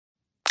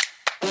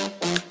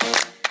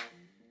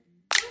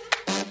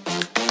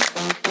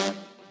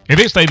En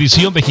esta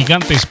edición de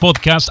Gigantes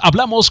Podcast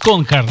hablamos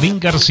con Jarlín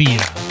García.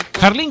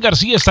 Jarlín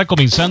García está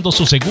comenzando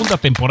su segunda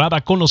temporada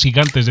con los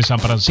Gigantes de San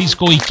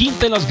Francisco y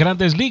quinta en las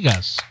Grandes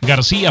Ligas.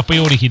 García fue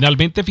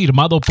originalmente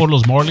firmado por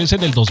los Marlins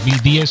en el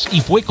 2010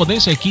 y fue con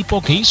ese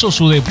equipo que hizo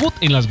su debut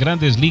en las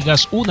Grandes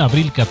Ligas un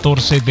abril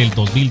 14 del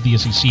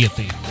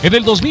 2017. En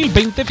el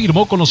 2020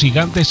 firmó con los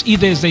Gigantes y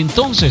desde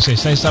entonces se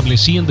está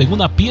estableciendo en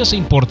una pieza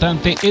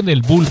importante en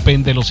el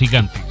bullpen de los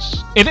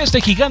Gigantes. En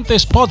este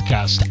Gigantes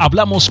Podcast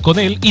hablamos con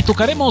él y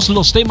tocaremos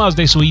los temas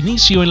de su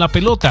inicio en la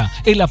pelota,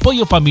 el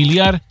apoyo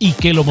familiar y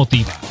qué lo motiva.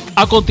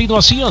 A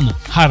continuación,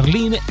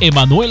 Jarlín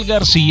Emanuel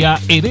García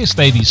en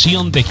esta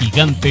edición de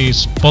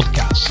Gigantes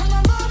Podcast.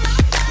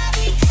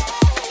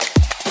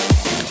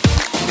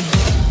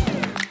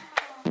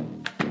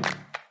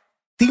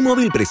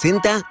 T-Mobile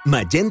presenta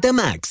Magenta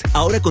Max,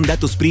 ahora con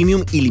datos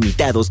premium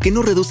ilimitados que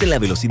no reducen la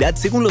velocidad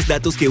según los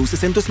datos que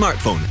uses en tu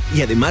smartphone.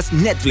 Y además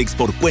Netflix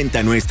por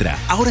cuenta nuestra,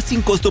 ahora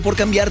sin costo por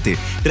cambiarte.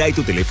 Trae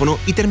tu teléfono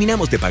y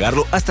terminamos de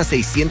pagarlo hasta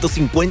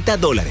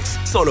 $650,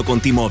 solo con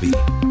T-Mobile.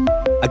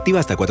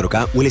 Activa hasta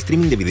 4K o el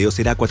streaming de video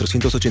será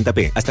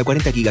 480p, hasta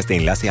 40 GB de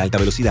enlace a alta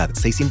velocidad,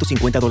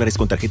 $650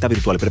 con tarjeta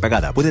virtual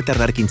prepagada. Puede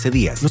tardar 15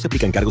 días. No se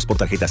aplican cargos por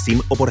tarjeta SIM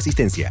o por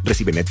asistencia.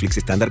 Recibe Netflix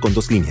estándar con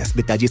 2 líneas.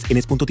 Detalles en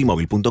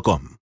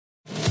es.tmobile.com.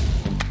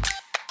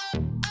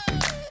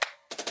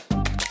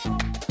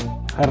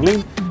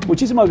 Jarlín,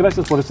 muchísimas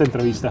gracias por esta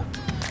entrevista.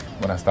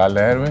 Buenas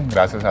tardes, Erwin.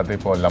 Gracias a ti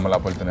por darme la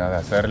oportunidad de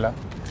hacerla.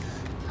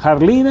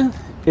 Jarlín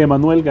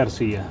Emanuel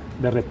García,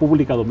 de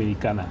República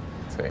Dominicana.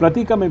 Sí.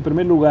 Platícame en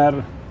primer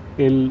lugar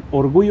el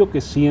orgullo que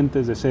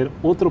sientes de ser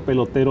otro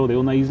pelotero de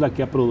una isla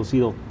que ha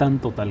producido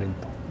tanto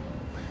talento.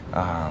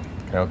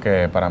 Creo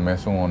que para mí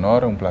es un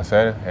honor, un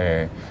placer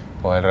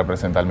poder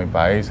representar mi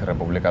país,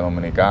 República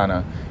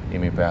Dominicana, y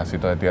mi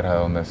pedacito de tierra de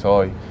donde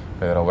soy,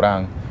 Pedro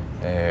Brán.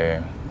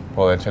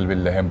 Poder servir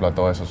de ejemplo a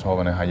todos esos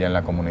jóvenes allá en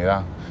la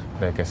comunidad,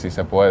 de que sí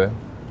se puede.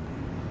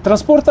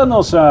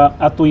 Transpórtanos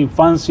a tu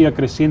infancia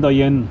creciendo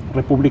allá en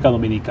República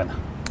Dominicana.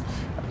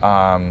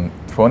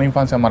 Fue una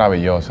infancia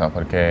maravillosa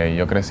porque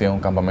yo crecí en un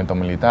campamento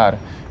militar.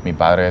 Mi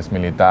padre es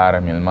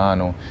militar, mi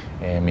hermano,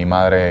 mi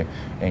madre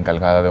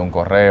encargada de un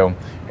correo,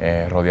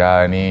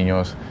 rodeada de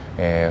niños,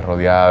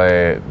 rodeada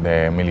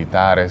de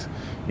militares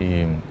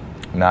y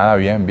nada,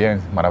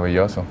 bien,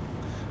 maravilloso.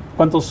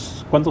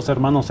 ¿Cuántos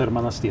hermanos o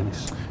hermanas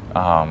tienes?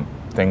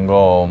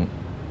 Tengo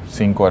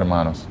 5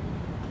 hermanos.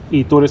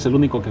 ¿Y tú eres el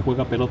único que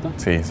juega pelota?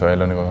 Sí, soy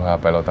el único que juega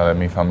pelota de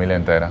mi familia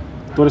entera.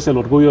 Tú eres el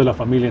orgullo de la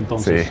familia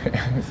entonces. Sí,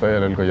 soy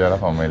el orgullo de la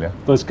familia.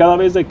 Entonces cada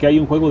vez de que hay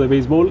un juego de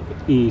béisbol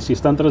y si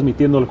están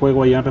transmitiendo el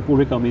juego allá en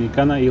República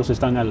Dominicana, ellos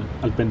están al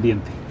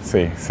pendiente.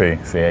 Sí,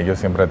 ellos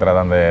siempre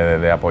tratan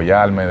de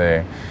apoyarme,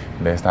 de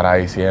estar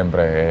ahí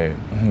siempre, de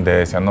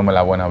deseándome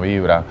la buena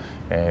vibra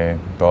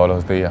todos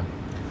los días.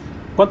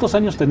 ¿Cuántos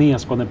años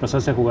tenías cuando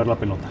empezaste a jugar la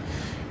pelota?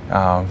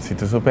 Si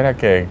tú supieras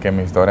que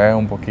mi historia es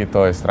un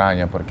poquito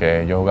extraña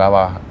porque yo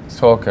jugaba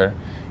soccer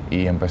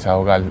y empecé a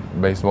jugar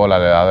béisbol a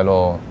la edad de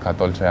los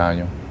 14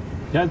 años.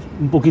 Ya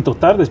un poquito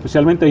tarde,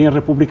 especialmente ahí en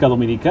República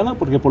Dominicana,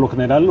 porque por lo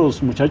general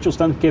los muchachos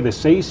están que de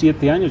 6,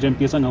 7 años ya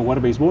empiezan a jugar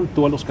béisbol.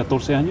 ¿Tú a los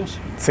 14 años?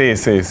 Sí.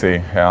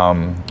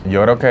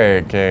 Yo creo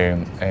que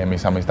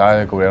mis amistades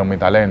descubrieron mi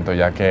talento,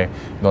 ya que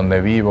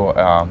donde vivo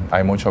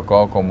hay mucho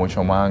coco,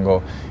 mucho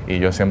mango, y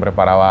yo siempre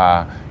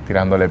paraba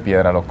tirándole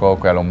piedra a los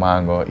cocos y a los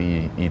mangos,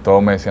 y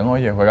todos me decían,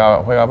 oye,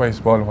 juega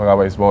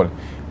béisbol.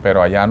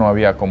 Pero allá no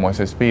había como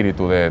ese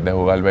espíritu de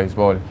jugar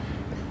béisbol,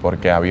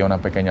 porque había una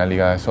pequeña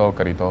liga de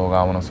soccer y todos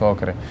jugábamos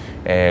soccer.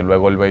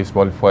 Luego el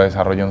béisbol fue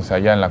desarrollándose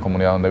allá en la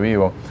comunidad donde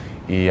vivo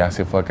y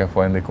así fue que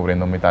fueron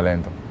descubriendo mi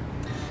talento.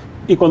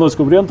 ¿Y cuando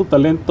descubrieron tu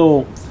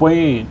talento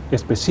fue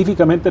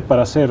específicamente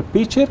para ser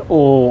pitcher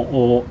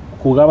o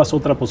jugabas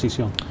otra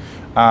posición?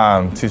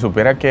 Si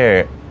supiera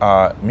que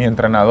mi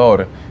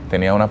entrenador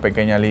tenía una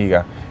pequeña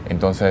liga,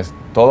 entonces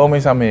todos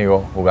mis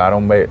amigos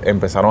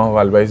empezaron a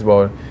jugar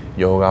béisbol,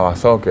 yo jugaba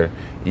soccer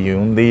y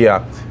un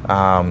día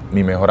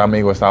mi mejor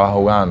amigo estaba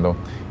jugando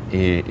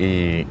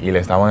y le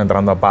estaban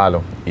entrando a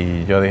palo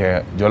y yo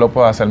dije, yo lo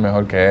puedo hacer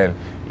mejor que él,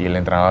 y el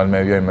entrenador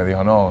me vio y me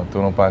dijo, no,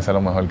 tú no puedes hacerlo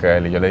mejor que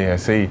él, y yo le dije,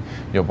 sí,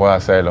 yo puedo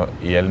hacerlo,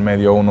 y él me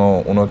dio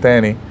unos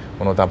tenis,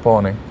 unos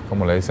tapones,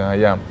 como le dicen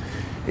allá,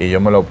 y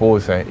yo me lo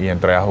puse y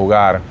entré a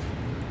jugar.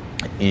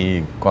 Y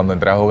cuando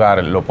entré a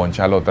jugar, lo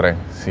ponché a los 3,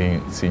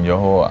 sin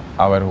yo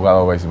haber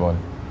jugado béisbol.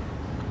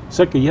 O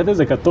sea que ya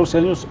desde 14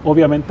 años,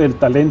 obviamente el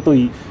talento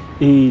y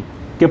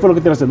 ¿qué fue lo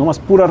que tiraste? ¿Nomás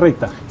pura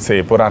recta?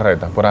 Sí, pura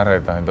recta.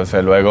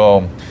 Entonces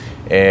luego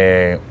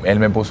él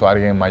me puso a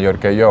alguien mayor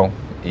que yo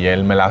y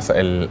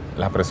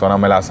la persona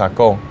me la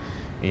sacó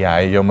y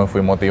ahí yo me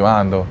fui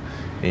motivando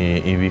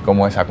y vi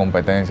como esa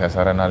competencia,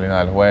 esa adrenalina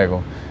del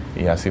juego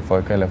y así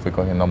fue que le fui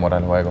cogiendo amor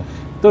al juego.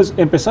 Entonces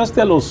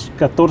empezaste a los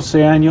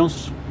 14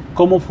 años.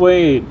 ¿Cómo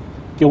fue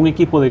que un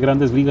equipo de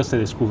Grandes Ligas te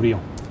descubrió?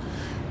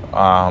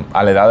 A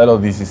la edad de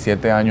los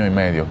 17 años y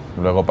medio.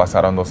 Luego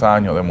pasaron 2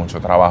 años de mucho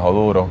trabajo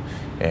duro,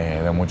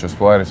 de mucho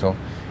esfuerzo.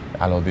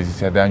 A los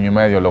 17 años y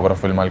medio logró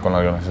firmar con la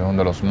organización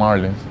de los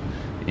Marlins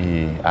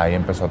y ahí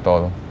empezó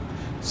todo.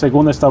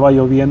 según estaba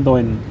yo viendo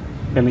en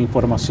la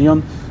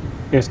información,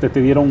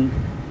 te dieron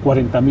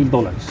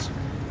 $40,000.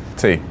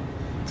 Sí,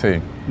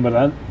 sí.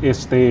 ¿Verdad?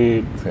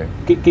 Sí.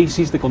 ¿Qué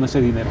hiciste con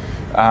ese dinero?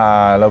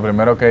 Lo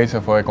primero que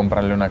hice fue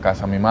comprarle una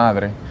casa a mi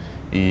madre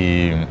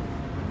y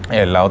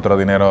el otro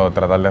dinero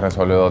tratar de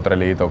resolver 2 o 3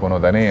 litos que uno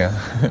tenía.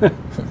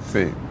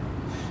 Sí.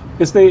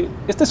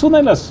 Esta es una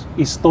de las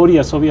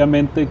historias,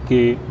 obviamente,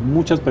 que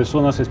muchas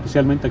personas,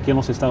 especialmente aquí en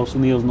los Estados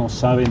Unidos, no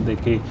saben de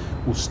que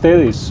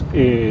ustedes,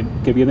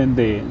 que vienen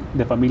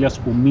de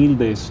familias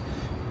humildes,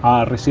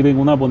 reciben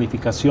una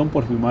bonificación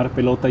por firmar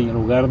pelota y en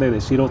lugar de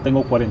decir,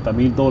 tengo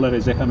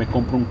 $40,000, déjame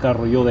compro un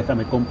carro yo,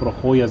 déjame compro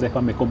joyas,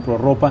 déjame compro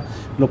ropa,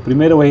 lo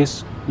primero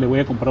es, le voy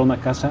a comprar una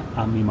casa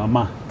a mi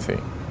mamá. Sí.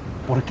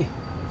 ¿Por qué?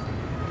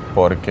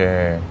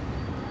 Porque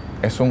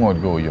es un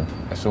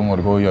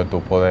orgullo tú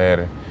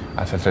poder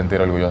hacer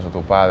sentir orgulloso a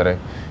tu padre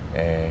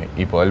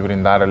y poder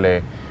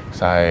brindarle,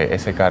 ¿sabes?,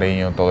 ese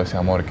cariño, todo ese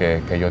amor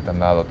que ellos te han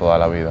dado toda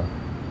la vida.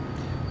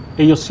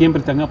 ¿Ellos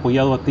siempre te han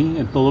apoyado a ti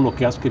en todo lo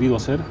que has querido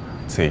hacer?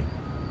 Sí,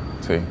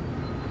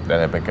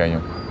 desde pequeño.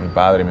 Mi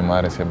padre y mi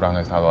madre siempre han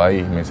estado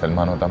ahí, mis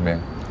hermanos también.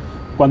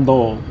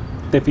 Cuando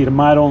te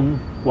firmaron,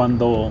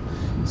 cuando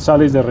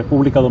sales de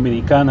República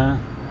Dominicana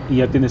y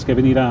ya tienes que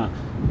venir a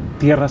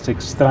tierras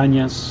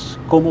extrañas,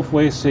 ¿cómo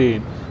fue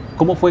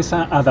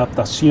esa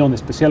adaptación?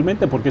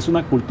 Especialmente porque es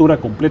una cultura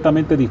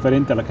completamente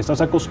diferente a la que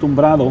estás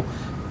acostumbrado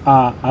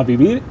a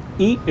vivir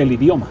y el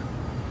idioma.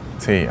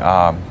 Sí,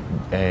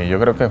 yo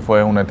creo que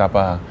fue una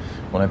etapa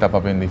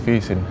bien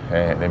difícil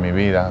de mi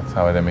vida,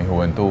 ¿sabes?, de mi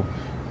juventud,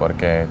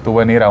 porque tú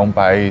venir a un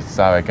país,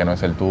 ¿sabes?, que no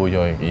es el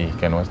tuyo y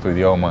que no es tu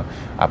idioma,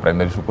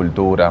 aprender su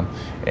cultura,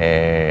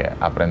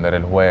 aprender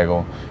el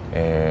juego,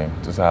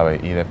 tú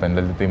sabes, y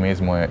depender de ti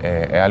mismo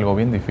es algo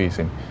bien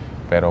difícil,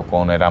 pero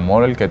con el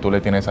amor el que tú le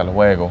tienes al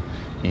juego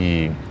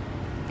y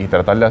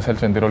tratar de hacer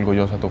sentir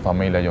orgulloso a tu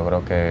familia, yo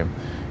creo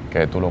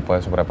que tú lo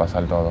puedes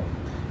sobrepasar todo.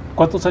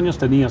 ¿Cuántos años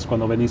tenías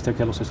cuando viniste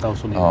aquí a los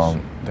Estados Unidos?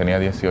 Tenía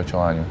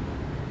 18 años.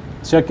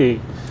 O sea que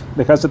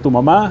dejaste a tu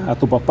mamá, a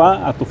tu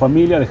papá, a tu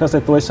familia, dejaste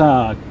toda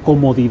esa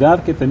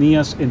comodidad que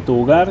tenías en tu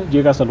hogar,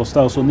 llegas a los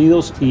Estados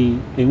Unidos y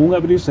en un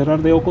abrir y cerrar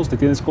de ojos te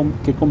tienes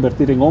que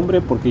convertir en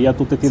hombre porque ya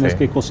tú te tienes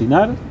que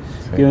cocinar,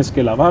 tienes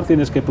que lavar,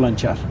 tienes que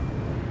planchar.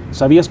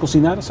 ¿Sabías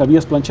cocinar?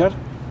 ¿Sabías planchar?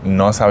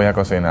 No sabía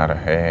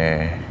cocinar.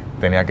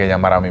 Tenía que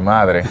llamar a mi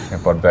madre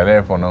por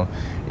teléfono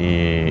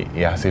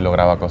y así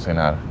lograba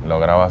cocinar.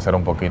 Lograba hacer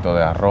un poquito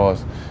de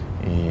arroz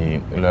y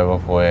luego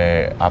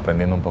fue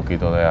aprendiendo un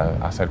poquito de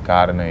hacer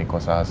carne y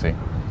cosas así.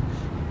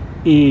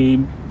 ¿Y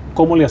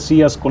cómo le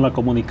hacías con la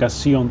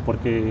comunicación?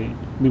 Porque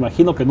me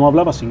imagino que no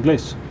hablabas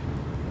inglés.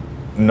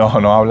 No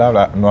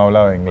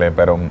hablaba inglés,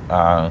 pero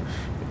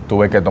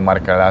tuve que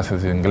tomar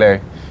clases de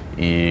inglés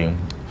y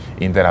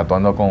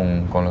interactuando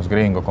con los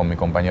gringos, con mi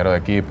compañero de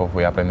equipo,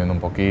 fui aprendiendo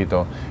un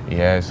poquito y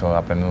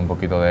aprendiendo un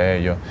poquito de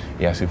ellos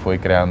y así fui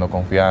creando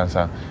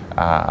confianza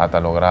hasta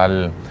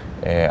lograr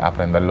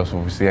aprender lo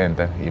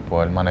suficiente y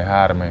poder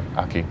manejarme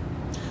aquí.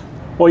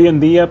 Hoy en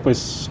día,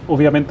 pues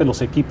obviamente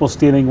los equipos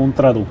tienen un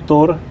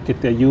traductor que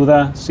te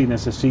ayuda si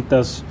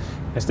necesitas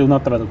una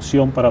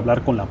traducción para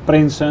hablar con la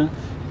prensa.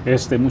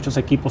 Muchos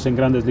equipos en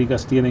grandes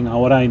ligas tienen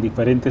ahora en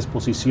diferentes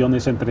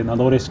posiciones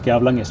entrenadores que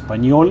hablan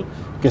español,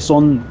 que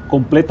son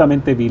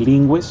completamente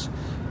bilingües.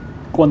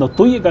 Cuando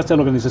tú llegaste a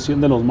la organización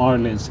de los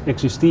Marlins,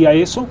 ¿existía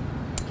eso?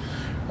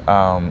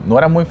 No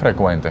era muy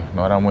frecuente,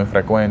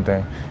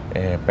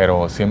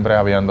 pero siempre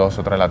habían 2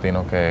 o 3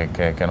 latinos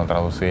que nos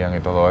traducían y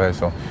todo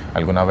eso.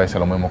 Algunas veces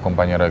los mismos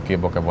compañeros de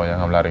equipo que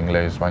podían hablar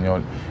inglés y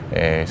español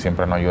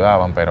siempre nos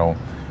ayudaban, pero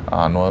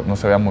no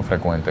se veía muy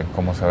frecuente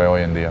como se ve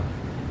hoy en día.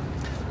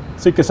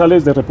 Sí, que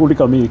sales de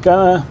República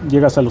Dominicana,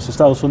 llegas a los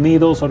Estados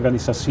Unidos,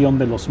 organización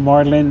de los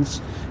Marlins.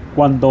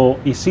 Cuando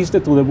hiciste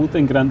tu debut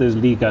en Grandes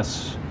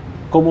Ligas,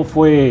 ¿cómo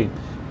fue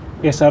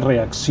esa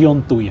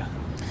reacción tuya?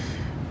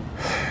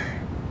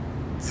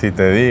 Si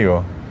te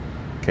digo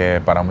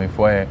que para mí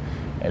fue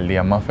el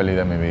día más feliz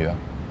de mi vida,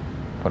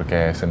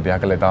 porque sentía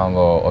que le estaba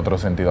dando otro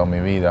sentido a mi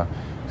vida,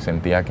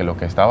 sentía que lo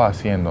que estaba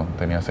haciendo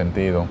tenía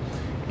sentido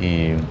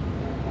y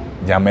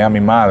llamé a mi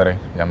madre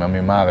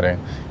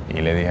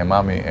y le dije,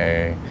 mami,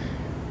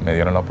 me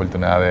dieron la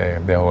oportunidad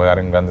de jugar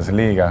en Grandes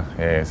Ligas,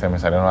 se me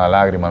salieron las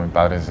lágrimas, mi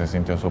padre se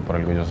sintió súper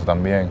orgulloso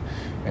también,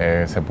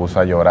 se puso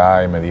a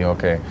llorar y me dijo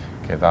que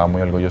estaba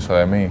muy orgulloso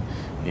de mí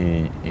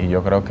y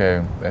yo creo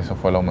que eso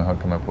fue lo mejor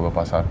que me pudo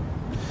pasar.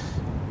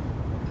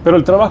 Pero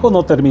el trabajo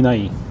no termina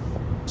ahí.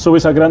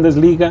 Subes a Grandes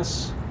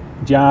Ligas,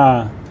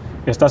 ya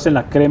estás en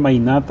la crema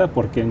innata,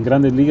 porque en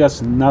Grandes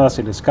Ligas nada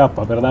se le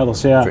escapa, ¿verdad? O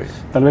sea,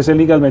 tal vez en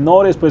ligas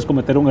menores puedes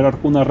cometer un error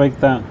con una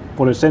recta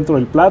por el centro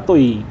del plato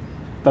y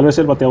tal vez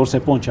el bateador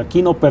se poncha.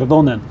 Aquí no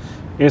perdonan.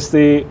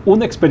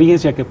 Una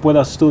experiencia que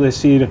puedas tú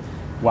decir,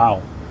 wow,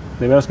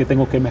 de veras que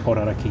tengo que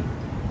mejorar aquí.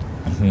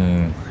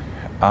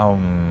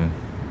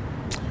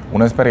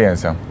 Una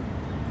experiencia.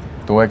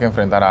 Tuve que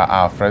enfrentar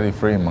a Freddie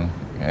Freeman,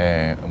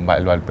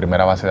 el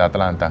primera base de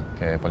Atlanta,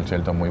 que por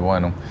cierto es muy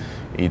bueno,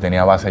 y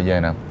tenía base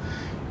llena.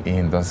 Y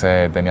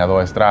entonces tenía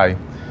 2 strikes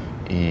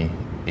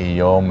y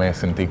yo me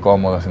sentí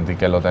cómodo, sentí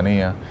que él lo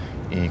tenía,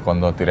 y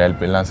cuando tiré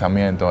el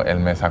lanzamiento, él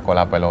me sacó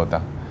la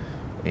pelota.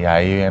 Y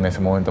ahí en ese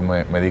momento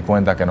me di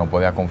cuenta que no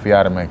podía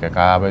confiarme, que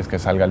cada vez que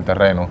salga al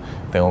terreno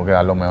tengo que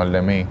dar lo mejor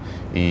de mí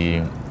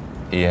y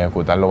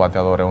ejecutar los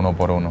bateadores uno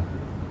por uno.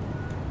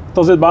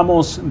 Entonces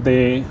vamos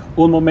de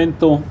un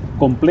momento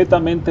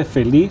completamente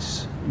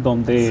feliz,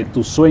 donde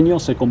tu sueño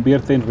se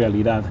convierte en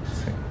realidad.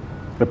 Sí.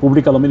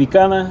 República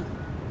Dominicana,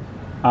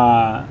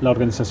 a la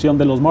organización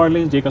de los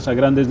Marlins, llegas a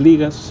Grandes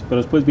Ligas,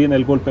 pero después viene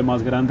el golpe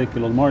más grande, que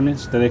los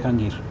Marlins te dejan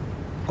ir.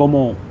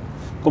 ¿Cómo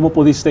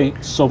pudiste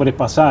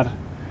sobrepasar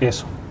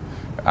eso?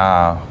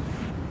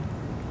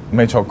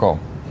 Me chocó,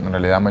 en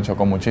realidad me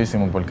chocó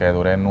muchísimo porque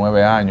duré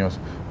 9 años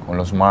con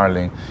los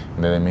Marlins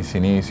desde mis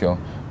inicios,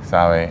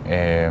 ¿sabes?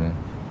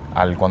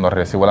 Cuando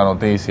recibo la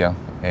noticia,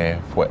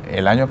 fue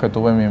el año que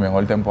tuve mi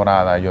mejor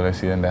temporada, ellos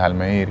deciden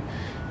dejarme ir,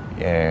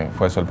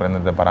 fue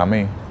sorprendente para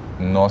mí.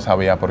 No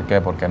sabía por qué,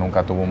 porque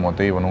nunca tuve un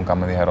motivo, nunca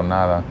me dijeron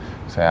nada,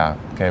 o sea,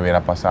 qué hubiera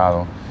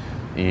pasado.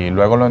 Y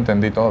luego lo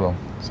entendí todo,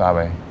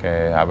 ¿sabes?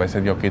 Que a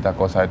veces Dios quita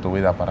cosas de tu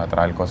vida para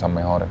traer cosas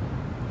mejores.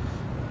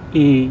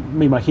 Y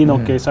me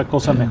imagino que esa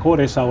cosa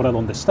mejor es ahora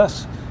donde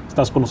estás.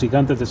 Estás con los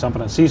Gigantes de San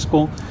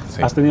Francisco,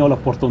 sí. Has tenido la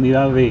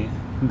oportunidad de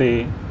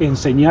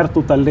enseñar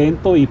tu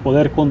talento y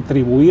poder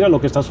contribuir a lo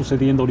que está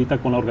sucediendo ahorita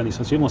con la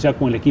organización, o sea,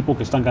 con el equipo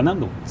que están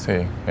ganando. Sí,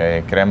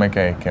 créeme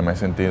que me he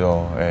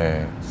sentido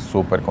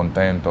súper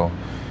contento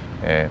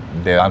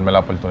de darme la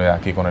oportunidad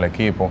aquí con el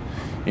equipo.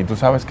 Y tú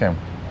sabes que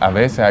a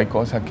veces hay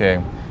cosas que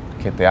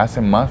te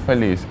hacen más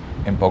feliz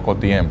en poco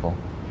tiempo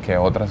que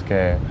otras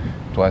que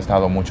tú has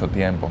estado mucho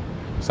tiempo.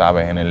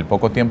 ¿Sabes? En el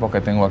poco tiempo que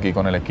tengo aquí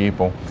con el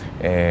equipo,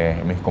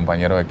 mis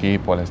compañeros de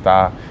equipo,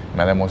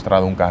 me ha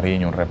demostrado un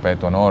cariño, un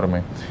respeto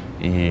enorme,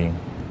 y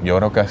yo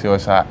creo que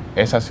esa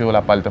ha sido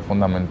la parte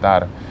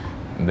fundamental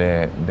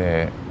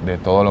de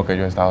todo lo que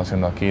yo he estado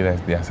haciendo aquí,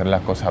 de hacer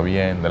las cosas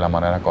bien, de la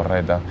manera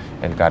correcta,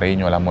 el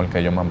cariño, el amor que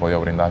ellos me han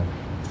podido brindar.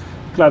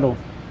 Claro,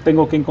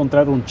 tengo que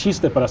encontrar un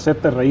chiste para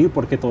hacerte reír,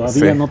 porque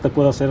todavía no te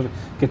puedo hacer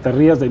que te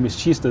rías de mis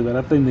chistes,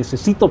 ¿verdad? Te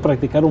necesito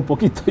practicar un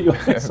poquito yo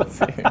eso.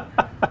 Sí.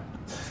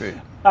 Sí.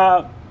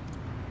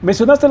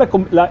 Mencionaste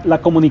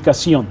la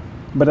comunicación,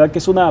 ¿verdad? Que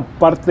es una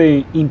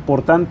parte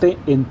importante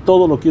en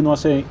todo lo que uno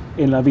hace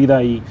en la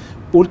vida, y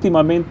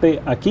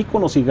últimamente aquí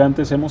con los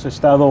Gigantes hemos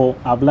estado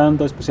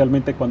hablando,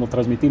 especialmente cuando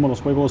transmitimos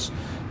los juegos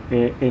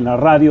en la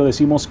radio,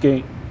 decimos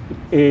que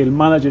el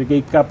manager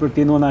Gabe Kapler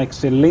tiene una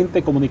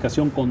excelente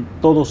comunicación con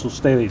todos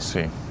ustedes.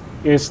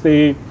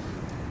 Sí.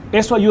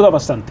 Eso ayuda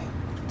bastante.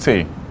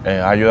 Sí,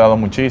 ha ayudado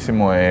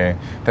muchísimo,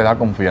 te da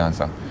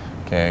confianza.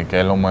 Que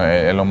es lo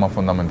más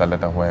fundamental de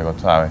este juego,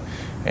 ¿sabes?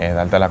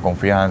 Darte la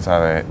confianza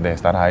de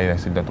estar ahí,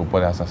 decirte tú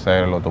puedes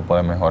hacerlo, tú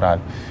puedes mejorar.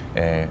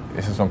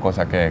 Esas son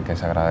cosas que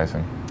se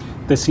agradecen.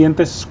 ¿Te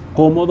sientes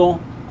cómodo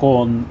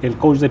con el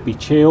coach de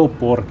picheo?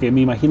 Porque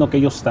me imagino que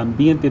ellos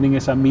también tienen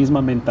esa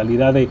misma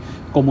mentalidad de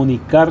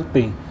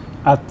comunicarte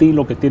a ti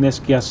lo que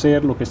tienes que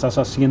hacer, lo que estás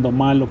haciendo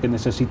mal, lo que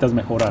necesitas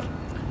mejorar.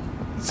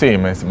 Sí,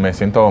 me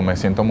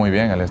siento muy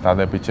bien. El staff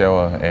de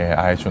picheo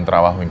ha hecho un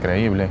trabajo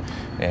increíble.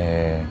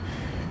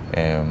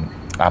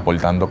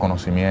 Aportando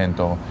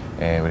conocimiento,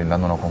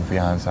 brindándonos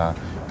confianza,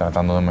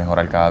 tratando de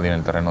mejorar cada día en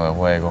el terreno de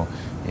juego.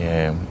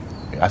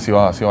 Ha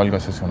sido algo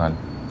excepcional.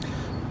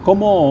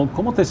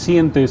 ¿Cómo te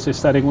sientes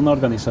estar en una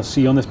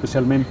organización,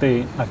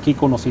 especialmente aquí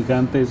con los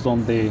Gigantes,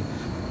 donde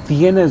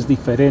tienes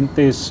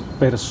diferentes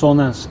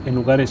personas en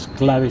lugares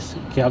claves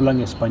que hablan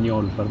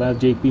español, ¿verdad?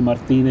 JP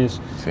Martínez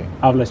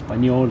habla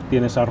español,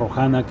 tienes a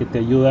Rojana que te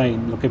ayuda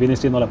en lo que viene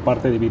siendo la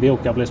parte de video,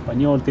 que habla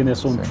español,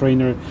 tienes un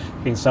trainer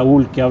en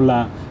Saúl que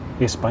habla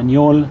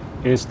español.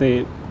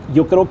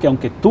 Yo creo que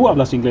aunque tú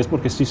hablas inglés,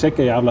 porque sí sé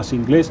que hablas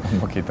inglés, un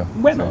poquito,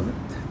 bueno,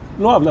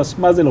 lo hablas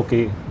más de lo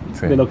que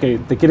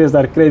te quieres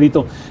dar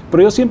crédito,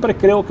 pero yo siempre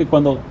creo que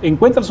cuando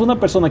encuentras una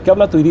persona que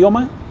habla tu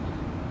idioma,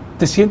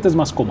 te sientes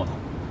más cómodo.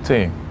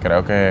 Sí,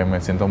 creo que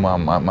me siento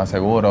más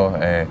seguro,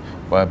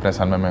 puedo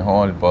expresarme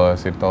mejor, puedo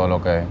decir todo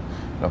lo que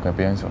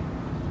pienso.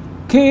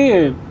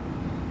 ¿Qué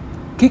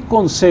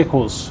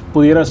consejos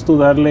pudieras tú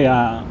darle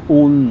a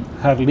un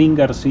Jarlín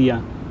García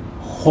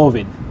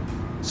joven,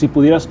 si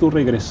pudieras tú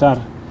regresar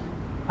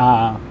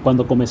a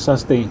cuando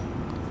comenzaste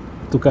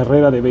tu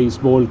carrera de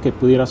béisbol, que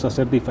pudieras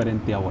hacer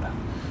diferente ahora?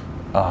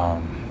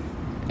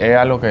 Es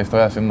algo que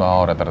estoy haciendo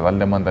ahora, tratar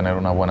de mantener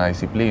una buena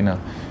disciplina,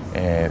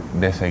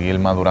 de seguir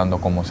madurando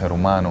como ser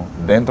humano,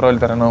 dentro del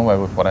terreno de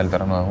juego y fuera del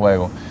terreno de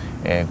juego,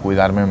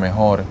 cuidarme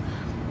mejor,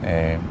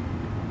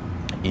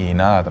 y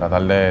nada,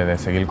 tratar de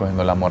seguir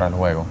cogiendo el amor al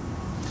juego.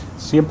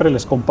 Siempre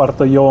les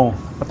comparto yo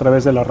a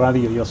través de la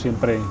radio, yo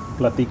siempre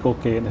platico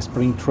que en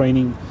Spring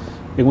Training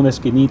en una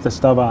esquinita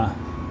estaba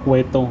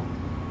Cueto,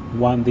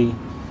 Wandy,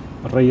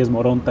 Reyes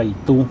Moronta y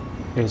tú,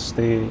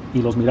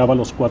 y los miraba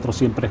los cuatro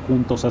siempre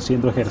juntos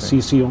haciendo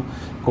ejercicio,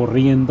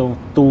 corriendo,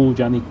 tú,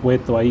 Gianni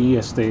Cueto ahí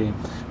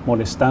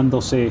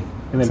molestándose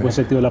en el buen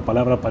sentido de la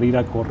palabra para ir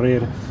a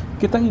correr.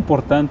 ¿Qué tan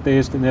importante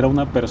es tener a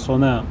una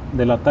persona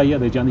de la talla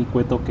de Gianni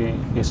Cueto que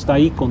está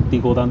ahí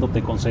contigo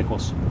dándote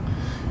consejos?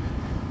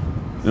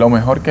 Lo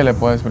mejor que le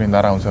puedes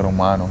brindar a un ser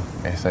humano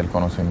es el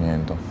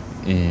conocimiento.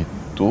 Y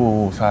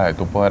tú, sabes,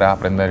 tú podrás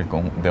aprender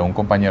de un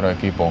compañero de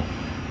equipo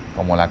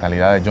como la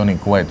calidad de Johnny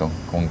Cueto,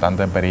 con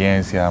tanta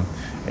experiencia,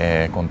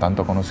 con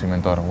tanto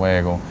conocimiento del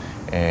juego.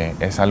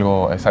 Es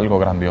algo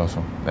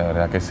grandioso, de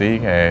verdad que sí,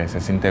 se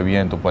siente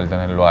bien tú poder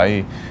tenerlo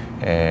ahí,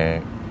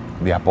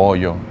 de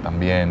apoyo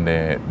también,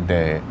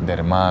 de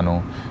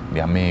hermano,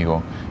 de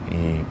amigo,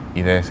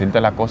 y de decirte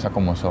las cosas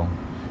como son.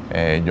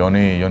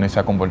 Johnny se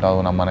ha comportado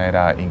de una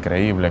manera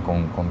increíble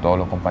con todos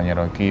los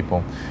compañeros de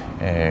equipo.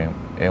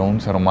 Es un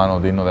ser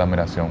humano digno de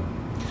admiración.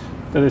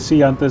 Te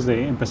decía antes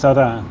de empezar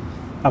a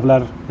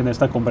hablar en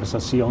esta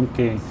conversación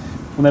que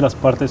una de las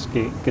partes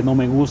que no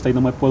me gusta y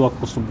no me puedo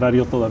acostumbrar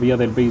yo todavía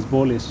del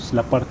béisbol es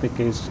la parte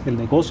que es el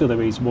negocio de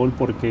béisbol,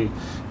 porque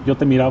yo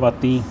te miraba a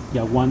ti y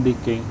a Wandy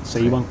que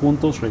se iban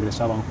juntos,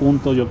 regresaban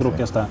juntos, yo creo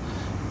que hasta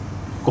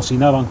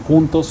cocinaban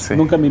juntos. Sí.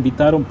 Nunca me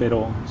invitaron,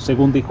 pero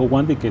según dijo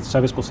Wandy que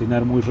sabes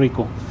cocinar muy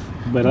rico,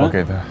 ¿verdad?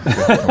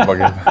 Un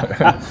poquito.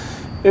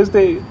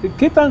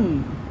 ¿Qué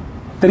tan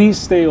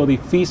triste o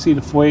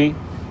difícil fue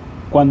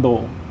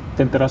cuando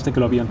te enteraste que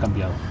lo habían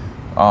cambiado?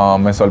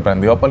 Me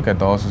sorprendió porque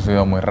todo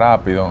sucedió muy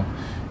rápido,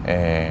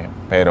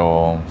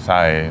 pero,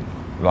 ¿sabes?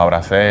 Lo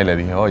abracé, le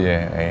dije,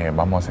 oye,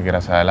 vamos a seguir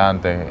hacia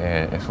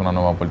adelante, es una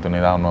nueva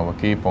oportunidad, un nuevo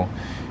equipo,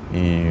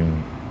 y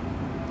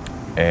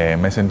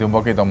me sentí un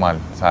poquito mal,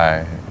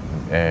 ¿sabes?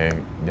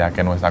 Ya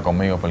que no está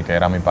conmigo, porque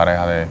era mi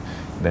pareja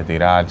de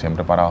tirar,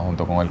 siempre paraba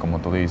junto con él, como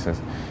tú dices,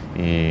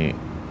 y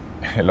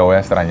lo voy a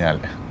extrañar.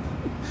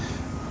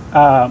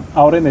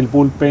 Ahora en el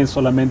bullpen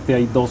solamente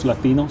hay 2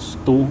 latinos,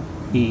 tú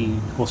y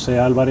José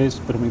Álvarez,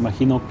 pero me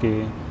imagino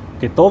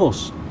que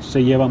todos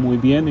se llevan muy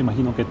bien, me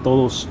imagino que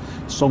todos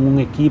son un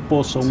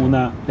equipo, son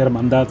una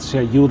hermandad, se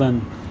ayudan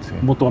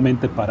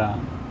mutuamente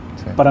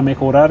para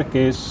mejorar,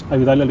 que es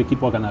ayudarle al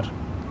equipo a ganar.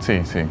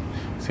 Sí,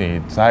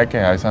 sabes que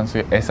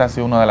esa ha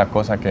sido una de las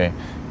cosas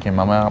que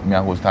más me ha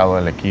gustado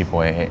del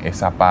equipo,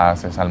 esa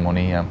paz, esa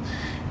armonía,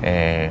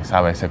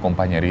 ¿sabes? Ese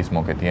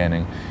compañerismo que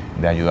tienen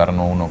de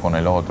ayudarnos uno con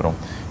el otro,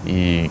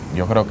 y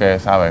yo creo que,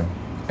 ¿sabes?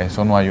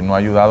 Eso nos ha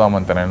ayudado a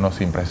mantenernos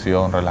sin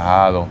presión,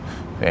 relajados.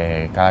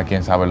 Cada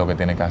quien sabe lo que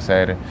tiene que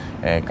hacer,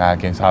 cada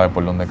quien sabe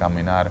por dónde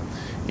caminar,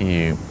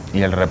 y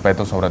el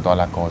respeto sobre todas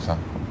las cosas.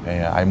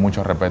 Hay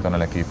mucho respeto en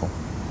el equipo.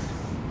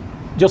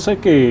 Yo sé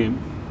que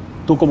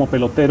tú como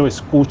pelotero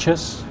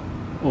escuchas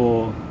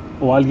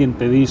o alguien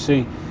te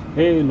dice,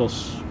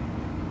 los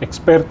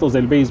expertos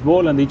del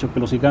béisbol han dicho que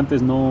los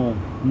Gigantes no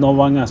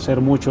van a hacer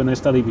mucho en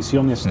esta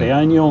división este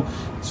año,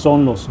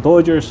 son los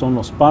Dodgers, son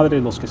los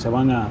Padres los que se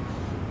van a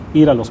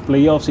ir a los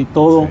playoffs y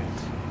todo,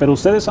 pero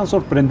ustedes han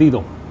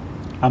sorprendido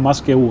a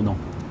más que uno.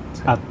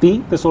 ¿A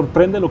ti te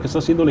sorprende lo que está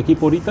haciendo el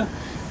equipo ahorita?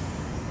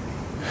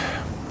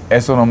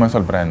 Eso no me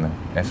sorprende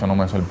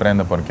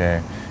porque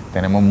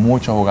tenemos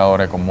muchos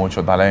jugadores con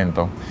mucho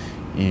talento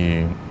y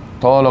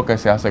todo lo que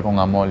se hace con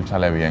amor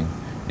sale bien.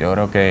 Yo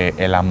creo que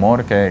el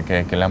amor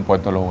que le han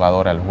puesto los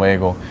jugadores al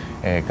juego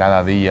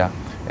cada día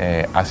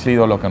ha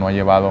sido lo que nos ha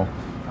llevado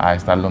a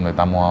estar donde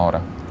estamos ahora.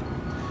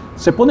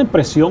 ¿Se ponen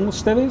presión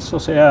ustedes? O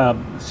sea,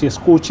 si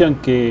escuchan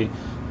que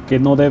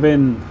no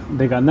deben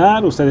de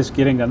ganar, ustedes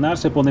quieren ganar,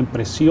 ¿se ponen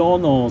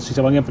presión? O si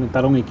se van a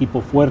enfrentar a un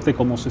equipo fuerte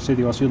como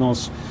sucedió hace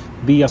unos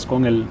días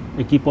con el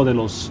equipo de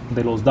los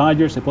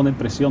Dodgers, ¿se ponen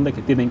presión de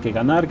que tienen que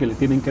ganar, que le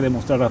tienen que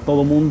demostrar a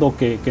todo mundo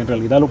que en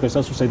realidad lo que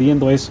está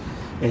sucediendo es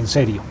en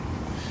serio?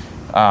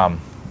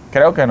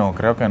 Creo que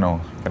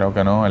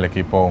no. El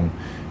equipo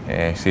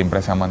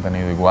siempre se ha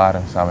mantenido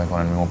igual, ¿sabes? Con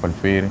el mismo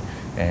perfil,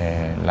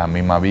 la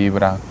misma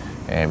vibra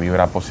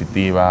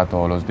positiva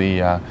todos los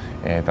días,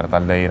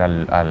 tratar de ir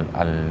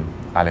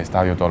al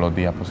estadio todos los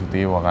días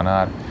positivo, a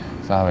ganar,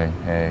 ¿sabes?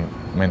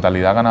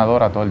 Mentalidad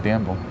ganadora todo el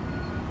tiempo.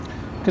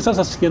 ¿Qué estás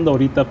haciendo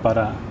ahorita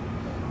para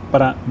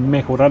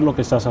mejorar lo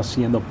que estás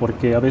haciendo?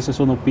 Porque a veces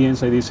uno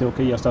piensa y dice,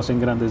 ok, ya estás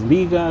en grandes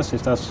ligas,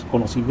 estás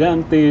con los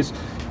Gigantes,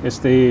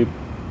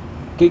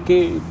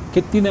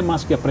 ¿qué tiene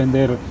más que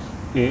aprender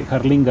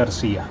Jarlín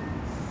García?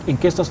 ¿En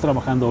qué estás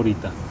trabajando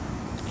ahorita?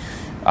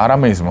 Ahora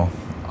mismo,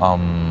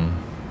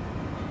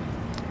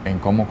 en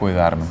cómo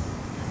cuidarme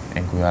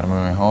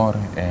mejor,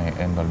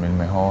 en dormir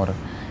mejor,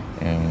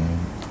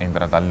 en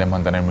tratar de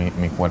mantener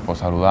mi cuerpo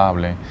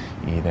saludable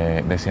y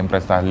de siempre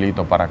estar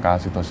listo para cada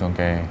situación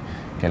que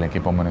el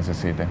equipo me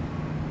necesite.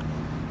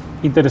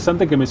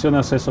 Interesante que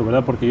mencionas eso,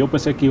 ¿verdad? Porque yo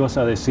pensé que ibas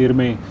a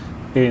decirme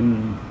en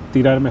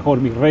tirar mejor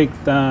mi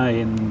recta,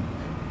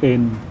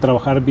 en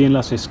trabajar bien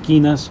las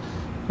esquinas.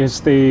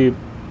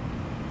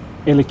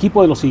 El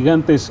equipo de los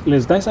Gigantes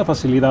les da esa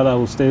facilidad a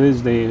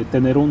ustedes de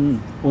tener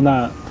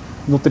una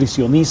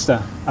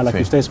nutricionista a la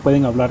que ustedes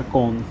pueden hablar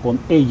con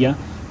ella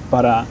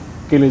para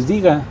que les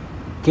diga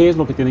qué es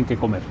lo que tienen que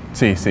comer.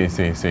 Sí.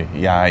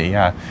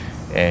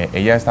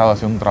 Ella ha estado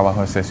haciendo un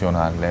trabajo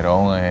excepcional.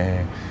 Lerón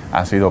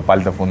ha sido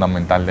parte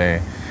fundamental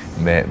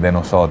de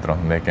nosotros,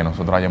 de que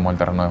nosotros vayamos al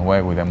terreno de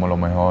juego y demos lo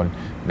mejor,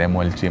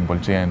 demos el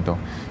 100%.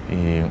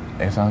 Y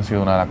esa ha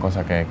sido una de las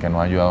cosas que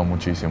nos ha ayudado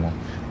muchísimo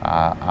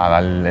a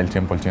dar el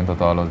 100%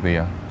 todos los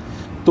días.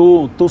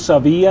 ¿Tú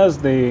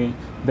sabías de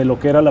de lo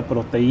que era la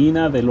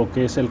proteína, de lo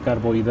que es el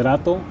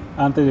carbohidrato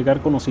antes de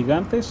llegar con los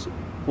gigantes,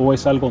 o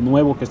es algo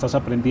nuevo que estás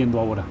aprendiendo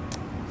ahora?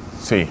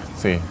 Sí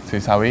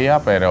sabía,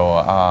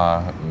 pero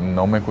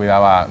no me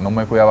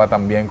cuidaba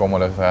tan bien como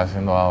lo estoy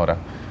haciendo ahora.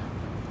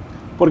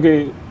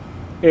 Porque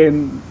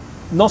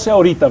no sé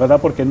ahorita, ¿verdad?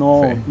 Porque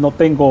no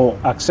tengo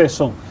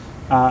acceso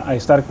a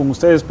estar con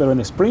ustedes, pero en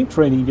Sprint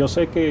Training yo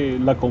sé que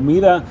la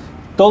comida,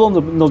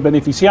 todos nos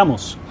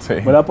beneficiamos,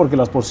 ¿verdad? Porque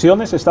las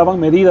porciones estaban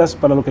medidas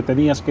para lo que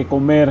tenías que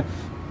comer,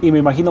 y me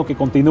imagino que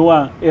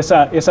continúa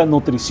esa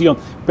nutrición.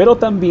 Pero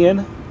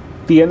también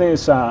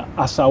tienes a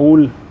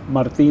Saúl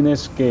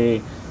Martínez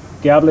que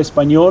habla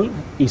español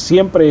y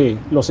siempre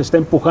los está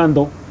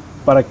empujando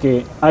para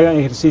que hagan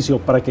ejercicio,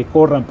 para que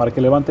corran, para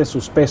que levanten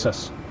sus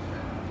pesas.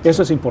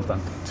 Eso es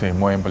importante. Sí,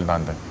 muy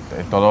importante.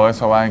 Todo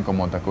eso va en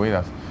cómo te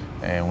cuidas.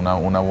 Una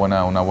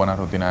buena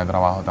rutina de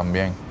trabajo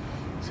también.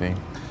 Sí.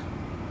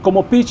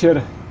 Como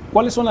pitcher,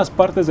 ¿cuáles son las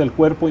partes del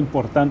cuerpo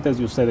importantes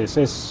de ustedes?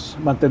 ¿Es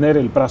mantener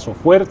el brazo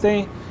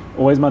fuerte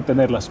o es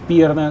mantener las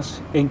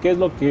piernas? ¿En qué es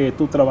lo que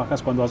tú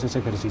trabajas cuando haces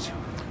ejercicio?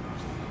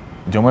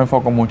 Yo me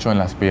enfoco mucho en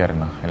las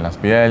piernas,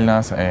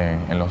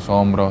 en los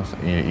hombros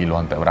y los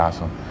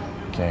antebrazos,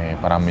 que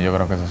para mí yo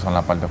creo que esas son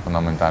las partes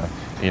fundamentales,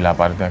 y la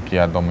parte aquí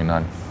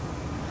abdominal.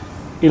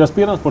 ¿Y las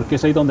piernas porque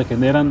es ahí donde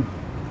generan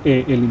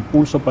el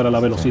impulso para la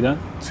velocidad?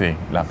 Sí,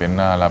 la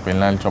pierna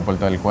es el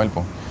soporte del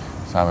cuerpo,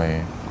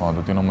 ¿sabes? Cuando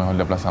tú tienes un mejor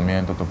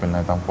desplazamiento, tu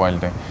pierna es tan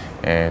fuerte,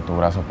 tu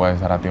brazo puede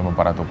estar a tiempo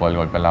para tú poder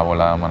golpear la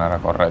bola de manera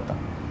correcta.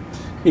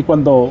 ¿Y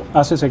cuando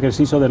haces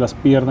ejercicio de las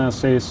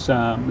piernas es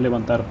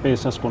levantar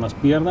pesas con las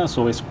piernas,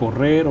 o es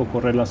correr o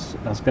correr las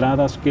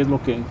gradas? ¿Qué es lo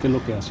que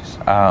haces?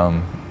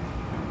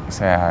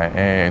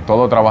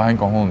 Todo trabaja en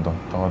conjunto,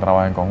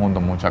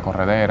 mucha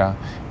corredera,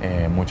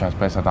 muchas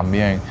pesas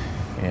también,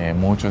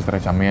 mucho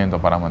estrechamiento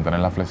para mantener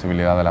la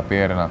flexibilidad de la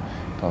pierna,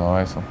 todo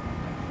eso.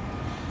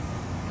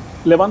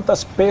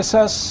 ¿Levantas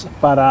pesas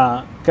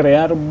para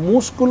crear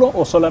músculo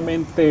o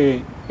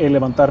solamente el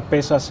levantar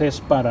pesas es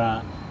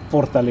para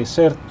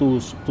fortalecer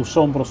tus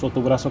hombros o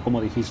tu brazo, como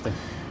dijiste?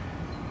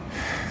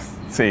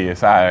 Sí,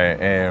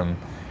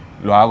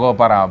 lo hago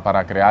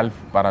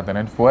para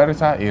tener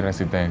fuerza y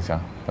resistencia,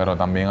 pero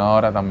también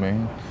ahora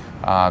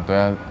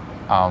estoy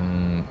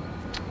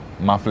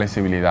más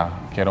flexibilidad,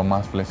 quiero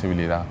más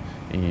flexibilidad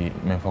y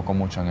me enfoco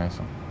mucho en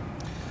eso.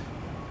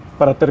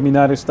 Para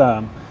terminar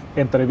esta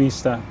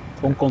entrevista,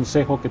 un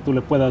consejo que tú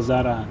le puedas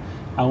dar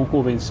a un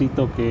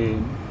jovencito que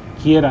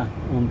quiera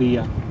un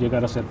día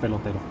llegar a ser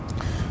pelotero.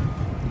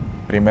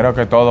 Primero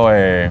que todo,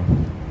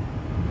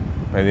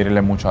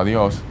 pedirle mucho a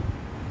Dios,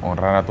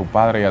 honrar a tu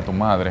padre y a tu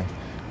madre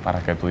para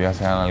que tu día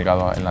sea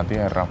alargado en la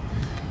tierra,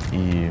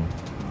 y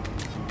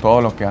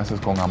todo lo que haces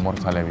con amor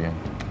sale bien.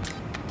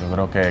 Yo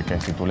creo que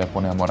si tú le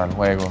pones amor al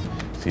juego,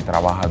 si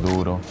trabajas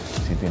duro,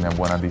 si tienes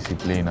buena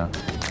disciplina,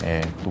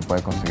 tú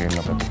puedes conseguir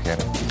lo que tú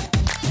quieres.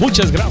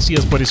 Muchas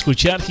gracias por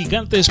escuchar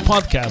Gigantes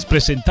Podcast,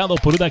 presentado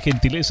por una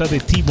gentileza de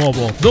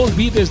T-Mobile. No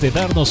olvides de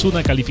darnos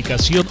una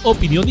calificación,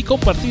 opinión y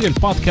compartir el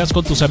podcast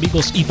con tus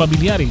amigos y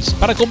familiares.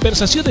 Para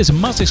conversaciones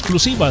más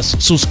exclusivas,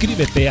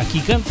 suscríbete a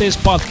Gigantes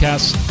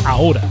Podcast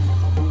ahora.